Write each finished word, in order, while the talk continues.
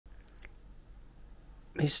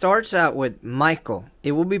He starts out with Michael.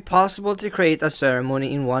 It will be possible to create a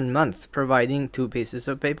ceremony in 1 month, providing 2 pieces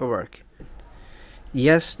of paperwork.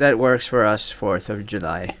 Yes, that works for us, 4th of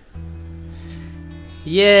July.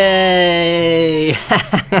 Yay!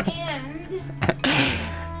 And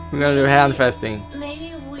we're gonna do handfasting.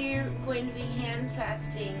 maybe we're going to be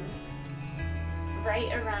handfasting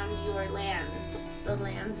right around your lands, the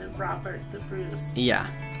lands of Robert the Bruce. Yeah.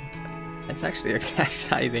 It's actually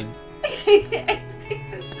exciting.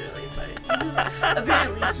 That's really funny. Because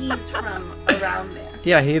apparently he's from around there.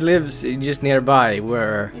 Yeah, he lives just nearby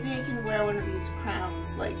where... Maybe I can wear one of these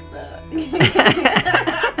crowns like the...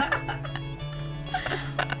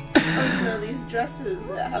 oh no, these dresses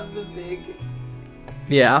that have the big...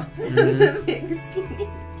 Yeah. the big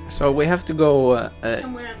sleeves. So we have to go...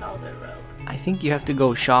 I'm wearing a velvet robe. I think you have to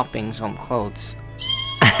go shopping some clothes.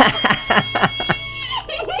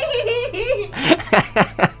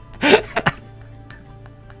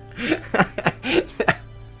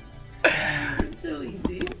 It's so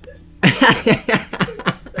easy.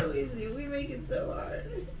 It's so easy. We make it so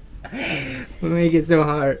hard. We make it so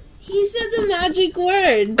hard. He said the magic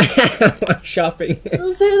words. Shopping.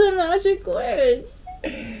 Those are the magic words.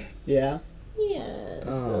 Yeah. Yes,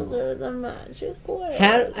 Oh. those are the magic words.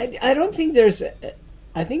 I don't think there's...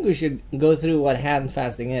 I think we should go through what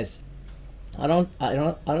handfasting is. I don't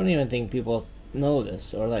even think people know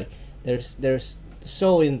this, or like they're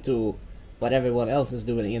so into what everyone else is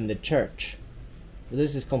doing in the church.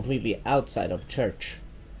 This is completely outside of church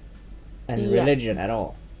and religion at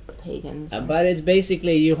all. Pagans. But it's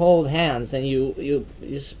basically you hold hands and you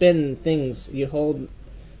spin things. You hold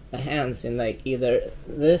the hands in like either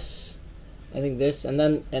this, I think this, and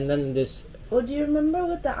then this. Well, do you remember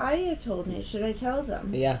what the Ayah told me? Should I tell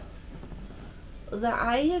them? Yeah. The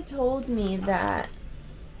Ayah told me that,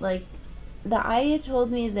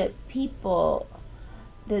 people,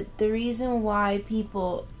 that the reason why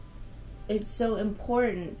people, it's so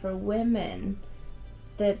important for women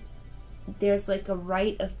that there's like a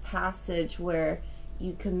rite of passage where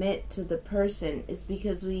you commit to the person is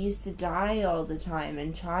because we used to die all the time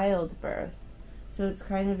in childbirth. So it's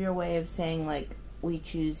kind of your way of saying like, we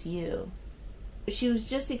choose you. She was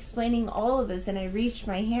just explaining all of this and I reached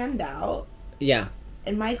my hand out. Yeah.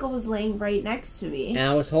 And Michael was laying right next to me. And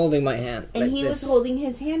I was holding my hand. And like he this. was holding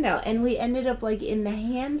his hand out. And we ended up like in the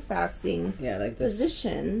hand fasting like this.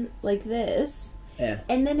 position, like this. Yeah.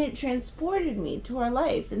 And then it transported me to our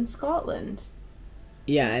life in Scotland.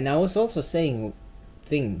 Yeah, and I was also saying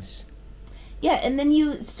things. Yeah, and then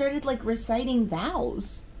you started like reciting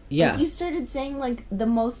vows. Yeah. Like you started saying like the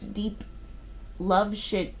most deep love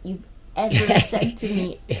shit you've ever said to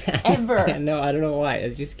me. Ever. No, I don't know why.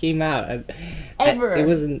 It just came out. Ever. It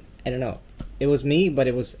wasn't, I don't know. It was me, but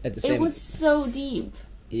it was at the same... It was so deep.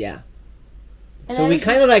 Yeah. And So I we was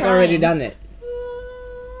kind just of like crying. already done it.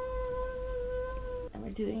 And we're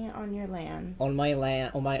doing it on your lands. On my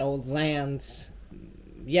land, on my old lands.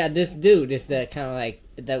 Yeah, this dude is the kind of like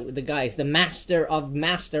the guy is the master of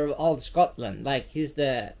all Scotland. Like he's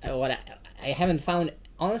the what I haven't found.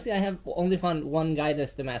 Honestly, I have only found one guy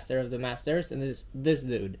that's the master of the masters, and this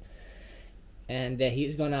dude. And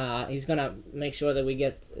he's gonna make sure that we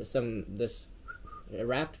get this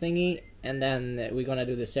rap thingy, and then we're gonna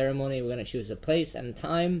do the ceremony. We're gonna choose a place and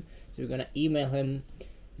time. So we're gonna email him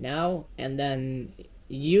now, and then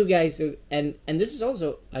you guys, and this is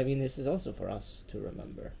also, I mean, this is also for us to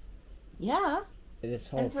remember. Yeah. This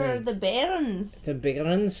whole And for thing. the barons. The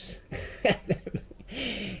barons,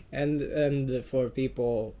 and for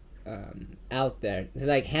people out there,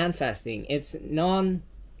 like handfasting. It's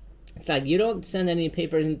like you don't send any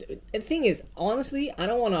papers. The thing is, honestly, I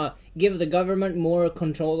don't want to give the government more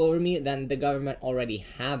control over me than the government already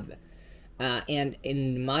have. And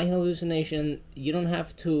in my hallucination, you don't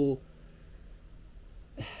have to.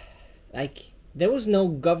 Like, there was no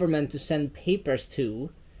government to send papers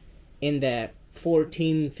to in the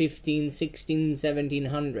 14, 15, 16,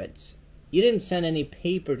 1700s. You didn't send any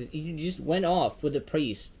paper. You just went off with a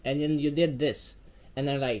priest, and then you did this. And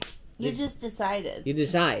they're like... You just decided. You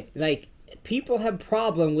decide. Like, people have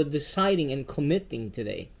problem with deciding and committing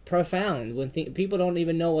today. Profound. When people don't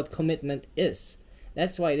even know what commitment is.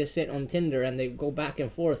 That's why they sit on Tinder and they go back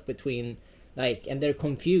and forth between, like, and they're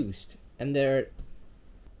confused. And they're...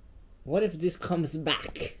 What if this comes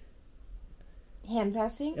back?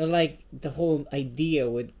 Handfasting? Or like the whole idea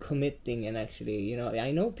with committing and actually, you know, I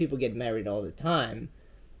know people get married all the time.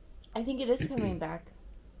 I think it is coming back.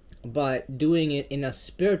 But doing it in a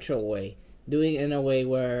spiritual way. Doing it in a way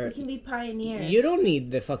where... We can be pioneers. You don't need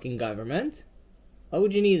the fucking government. Why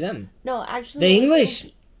would you need them? No, actually... The English!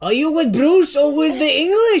 Are you with Bruce or with the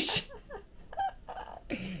English?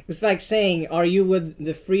 It's like saying, are you with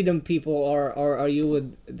the freedom people or are you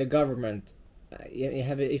with the government?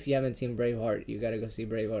 If you haven't seen Braveheart, you gotta go see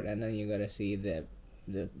Braveheart, and then you gotta see the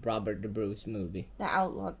Robert the Bruce movie. The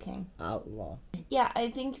Outlaw King. Outlaw. Yeah, I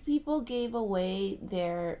think people gave away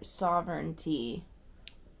their sovereignty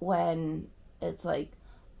when it's like,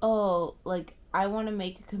 oh, like, I want to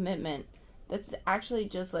make a commitment that's actually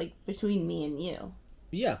just, like, between me and you.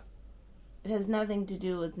 Yeah. It has nothing to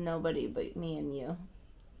do with nobody but me and you.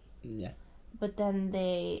 Yeah. But then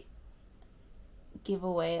they give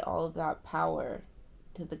away all of that power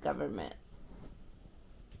to the government.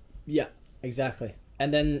 Yeah, exactly.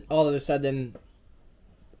 And then all of a sudden,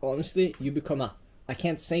 honestly, you become I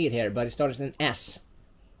can't say it here, but it starts with an S.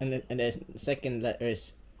 And the second letter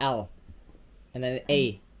is L. And then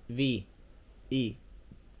A, V, E.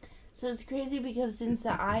 So it's crazy because since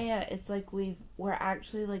the Aya, it's like we're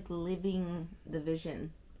actually like living the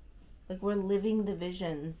vision. Like we're living the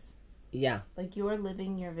visions. Yeah. Like you're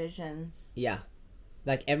living your visions. Yeah.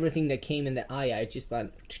 Like everything that came in the Aya,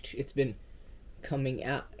 it's been coming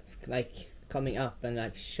out, like coming up and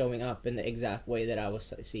like showing up in the exact way that I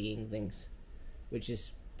was seeing things, which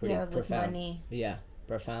is pretty profound. With money. Yeah,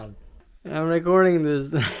 profound. I'm recording this.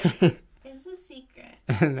 It's a secret.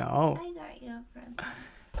 No. I got you a present.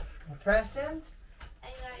 A present? I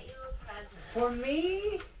got you a present. For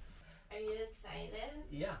me? Are you excited?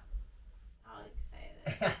 Yeah. How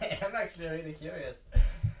excited? I'm actually really curious. I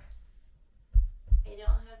don't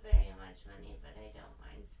have very much money, but I don't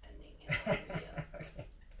mind spending it on you. Okay.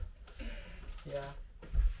 Yeah.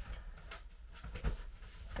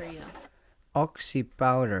 For you. Oxy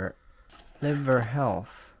powder, liver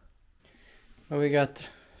health. Well, we got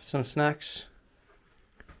some snacks,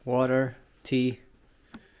 water, tea,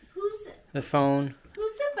 the phone.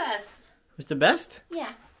 Who's the best? Who's the best?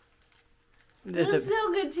 Yeah. Who's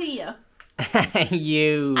so good to you?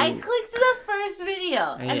 You. I clicked the first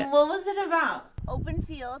video, and Yeah. what was it about? Open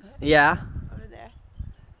fields. Yeah, Over there.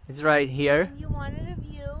 it's right here. And you wanted a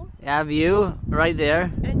view, Yeah, view right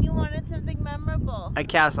there. and you wanted something memorable. A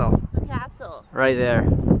castle A castle. right there.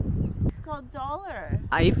 It's called Dollar.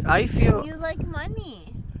 I feel. You like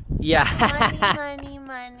money. Yeah. Money, money,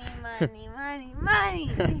 money, money, money,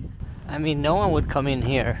 money. I mean, no one would come in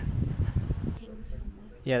here.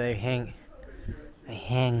 Yeah, they hang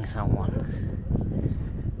someone.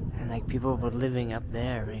 And like people were living up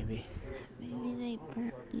there, maybe. Maybe they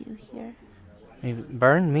burnt you here. Maybe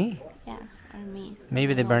burn me? Yeah, or me.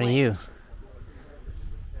 Maybe they Oh, burn wait. you.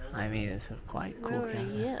 I mean, it's a quite cool Where were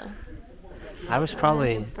castle. you? I was Why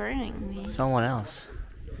probably are you burning me. someone else.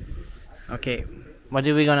 Okay, what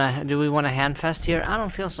do we want to handfast here? I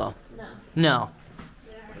don't feel so. No. No.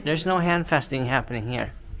 There's no handfasting happening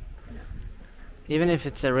here. Even if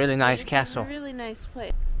it's a really nice castle. It's a really nice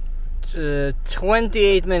place.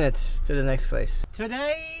 28 minutes to the next place.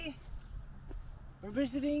 Today, we're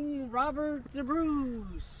visiting Robert the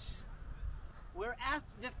Bruce. We're at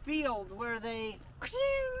the field where they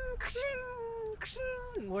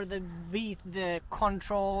where they beat the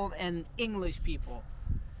controlled and English people.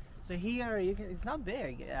 So here you can. It's not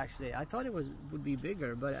big actually. I thought it would be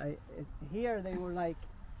bigger, but here they were like.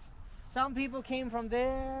 Some people came from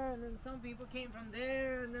there, and then some people came from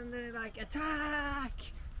there, and then they're like, attack!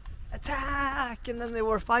 Attack! And then they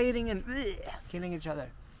were fighting and killing each other.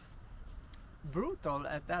 Brutal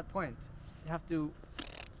at that point. You have to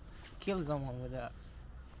kill someone with a...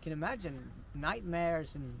 You can imagine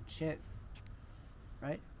nightmares and shit.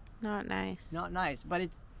 Right? Not nice. Not nice, but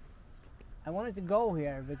I wanted to go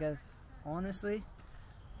here because, honestly,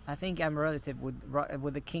 I think I'm relative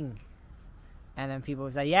with the king. And then people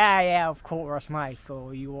would say, yeah, of course,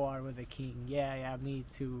 Michael, you are with the king. Yeah, me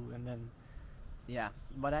too. And then, yeah.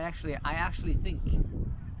 But I actually think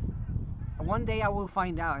one day I will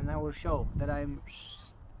find out and I will show that I'm.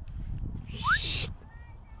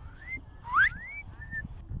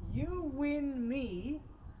 You win me,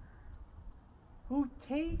 who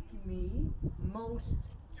take me most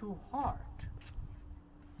to heart.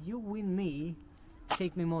 You win me,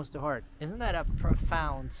 take me most to heart. Isn't that a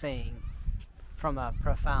profound saying? From a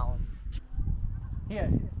profound. Here,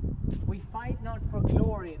 we fight not for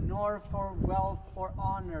glory, nor for wealth or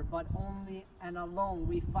honor, but only and alone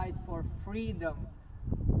we fight for freedom,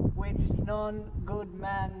 which none good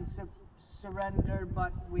man surrender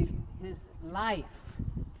but with his life.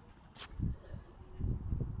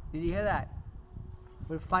 Did you hear that?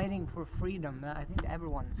 We're fighting for freedom. I think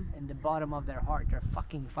everyone in the bottom of their heart are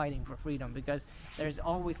fucking fighting for freedom because there's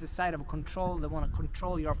always a side of control that want to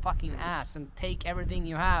control your fucking ass and take everything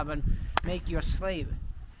you have and make you a slave.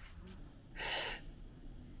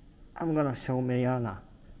 I'm gonna show Mariana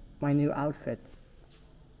my new outfit.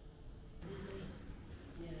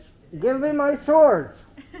 Give me my sword.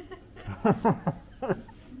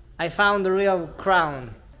 I found the real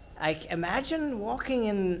crown. I imagine walking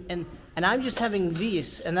in and I'm just having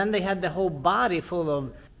these, and then they had the whole body full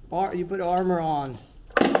of you put armor on.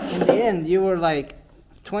 In the end, you were like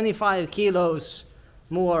 25 kilos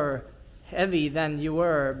more heavy than you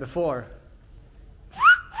were before.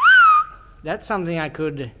 That's something I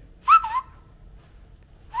could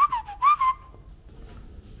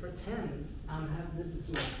pretend this is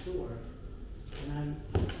my sword, and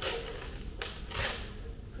I'm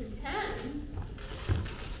Pretend?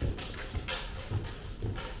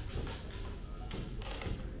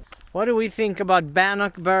 What do we think about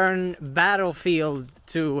Bannockburn Battlefield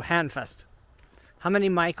to Handfast? How many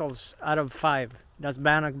Michaels out of 5 does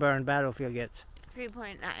Bannockburn Battlefield get?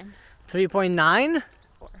 3.9. 3.9?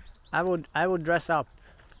 4. I would dress up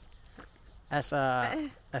as I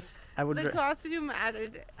would. The costume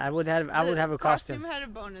added. I would have a costume. The costume had a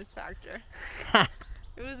bonus factor.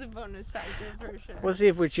 It was a bonus factor for sure. We'll see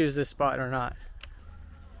if we choose this spot or not.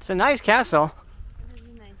 It's a nice castle. It is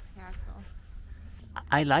a nice castle.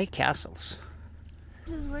 I like castles.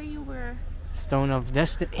 This is where you were. Stone of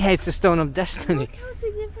Destiny. Yeah, it's a Stone of Destiny. Look how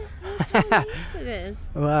significant it is.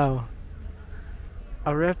 Wow.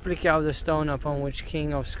 A replica of the stone upon which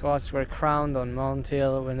King of Scots were crowned on Mount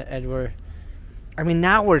Hill when Edward... I mean,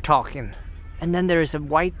 now we're talking. And then there is a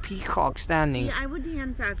white peacock standing. See, I would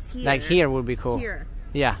handfast here. Like here would be cool. Here.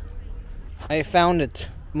 Yeah. I found it.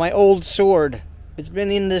 My old sword. It's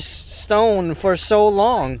been in this stone for so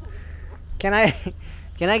long. Can I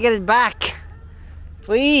get it back?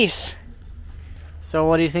 Please. So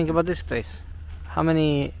what do you think about this place? How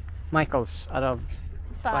many Michaels out of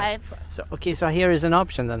 5? So okay, so here is an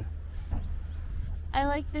option then. I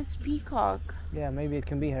like this peacock. Yeah, maybe it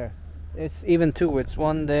can be here. It's even 2. It's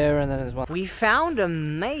 1 there and then there's 1. We found a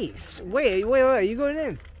maze. Wait, you going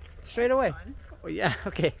in? Straight away. Oh, yeah,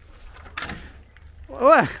 okay.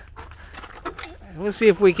 What? We'll see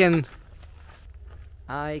if we can.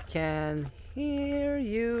 I can hear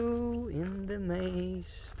you in the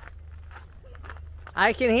maze.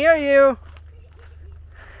 I can hear you.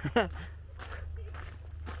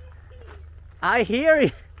 I hear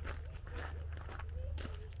you.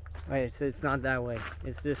 Wait, it's not that way.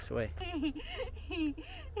 It's this way.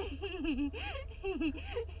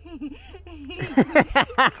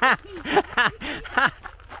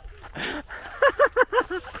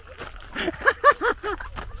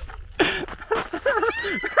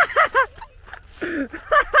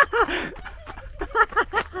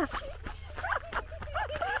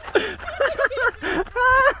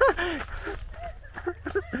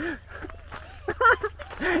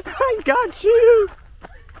 I got you.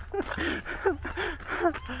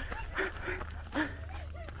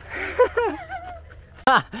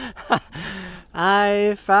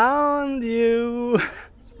 I found you.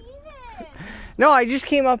 Cheated. No, I just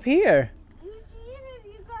came up here. You cheated.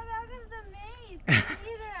 You got out of the maze.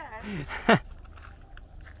 You cheated.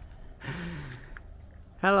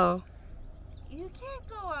 Hello. You can't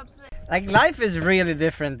go up there. Like, life is really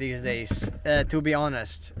different these days, to be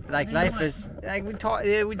honest. Like, life is, like, we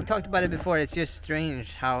talked about it before. It's just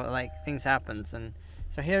strange how, like, things happen. And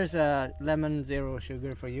so here's a lemon 0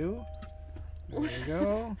 sugar for you. There you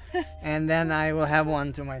go. And then I will have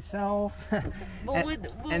one to myself.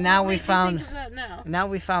 And now we found, now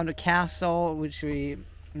we found a castle, which we're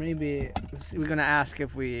gonna ask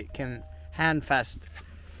if we can handfast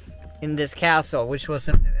in this castle, which was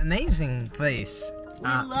an amazing place. We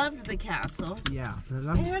loved the castle. Yeah.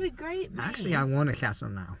 They had a great maze. Actually, I want a castle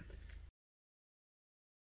now.